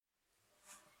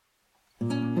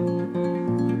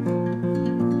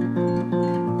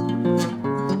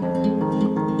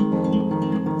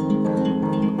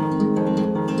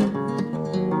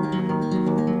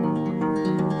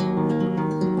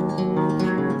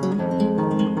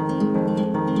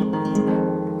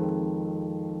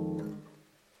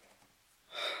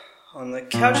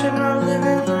couch in our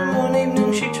living room, one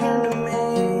evening she turned to me.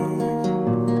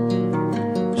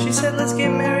 She said, let's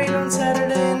get married on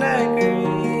Saturday, and I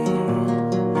agreed.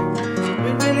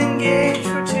 We've been engaged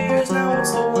for 2 years now,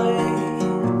 what's the way?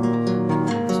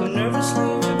 So nervously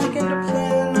we begin to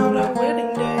plan out our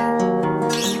wedding day.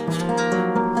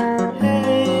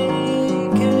 Hey,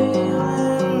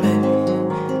 Kaylin, baby,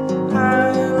 I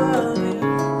love you.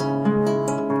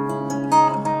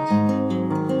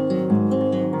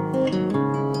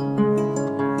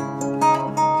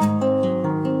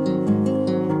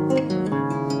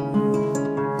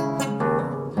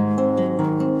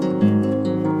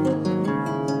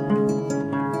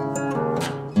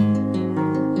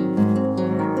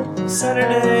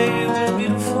 Saturday was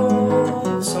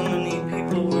beautiful, so many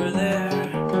people were there.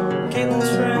 Caitlin's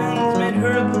friends made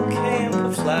her a bouquet and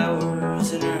put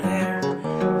flowers in her hair,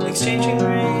 exchanging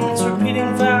rings,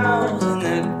 repeating vows in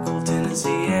that cool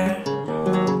Tennessee air.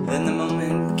 Then the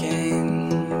moment came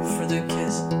for the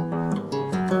kiss.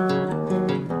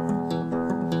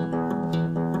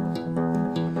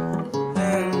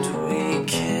 And we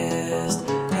kissed,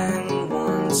 and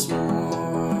once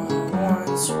more,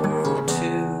 once or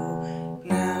two,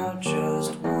 now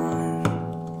just one.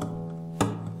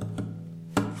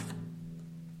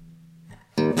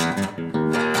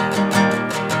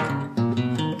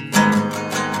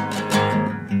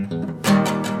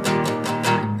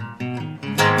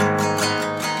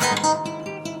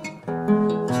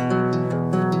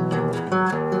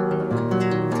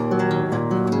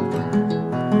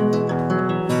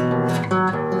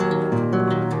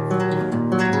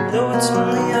 Though it's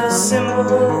only a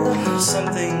symbol,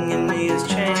 something in me has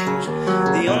changed.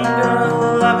 The only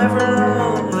girl I've ever loved